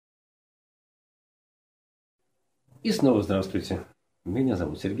И снова здравствуйте. Меня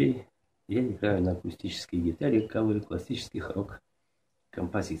зовут Сергей. Я играю на акустической гитаре каверы классических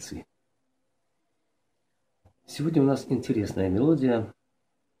рок-композиций. Сегодня у нас интересная мелодия.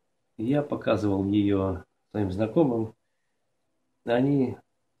 Я показывал ее своим знакомым. Они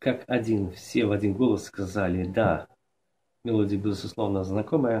как один, все в один голос сказали: да, мелодия безусловно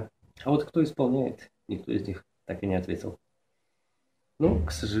знакомая. А вот кто исполняет, никто из них так и не ответил. Но, к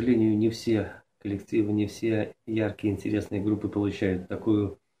сожалению, не все коллективы, не все яркие, интересные группы получают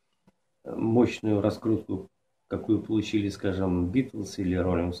такую мощную раскрутку, какую получили, скажем, Beatles или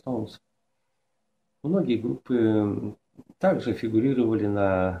Rolling Stones. Многие группы также фигурировали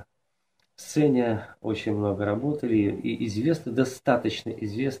на сцене, очень много работали и известны, достаточно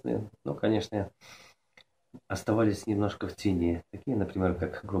известны, но, конечно, оставались немножко в тени. Такие, например,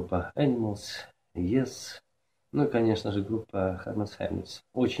 как группа Animals, Yes, ну и, конечно же, группа Hermits.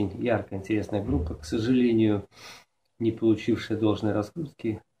 Очень яркая, интересная группа, к сожалению, не получившая должной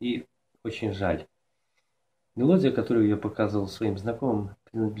раскрутки, и очень жаль. Мелодия, которую я показывал своим знакомым,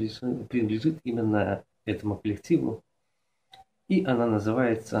 принадлежит именно этому коллективу, и она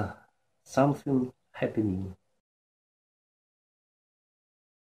называется Something Happening.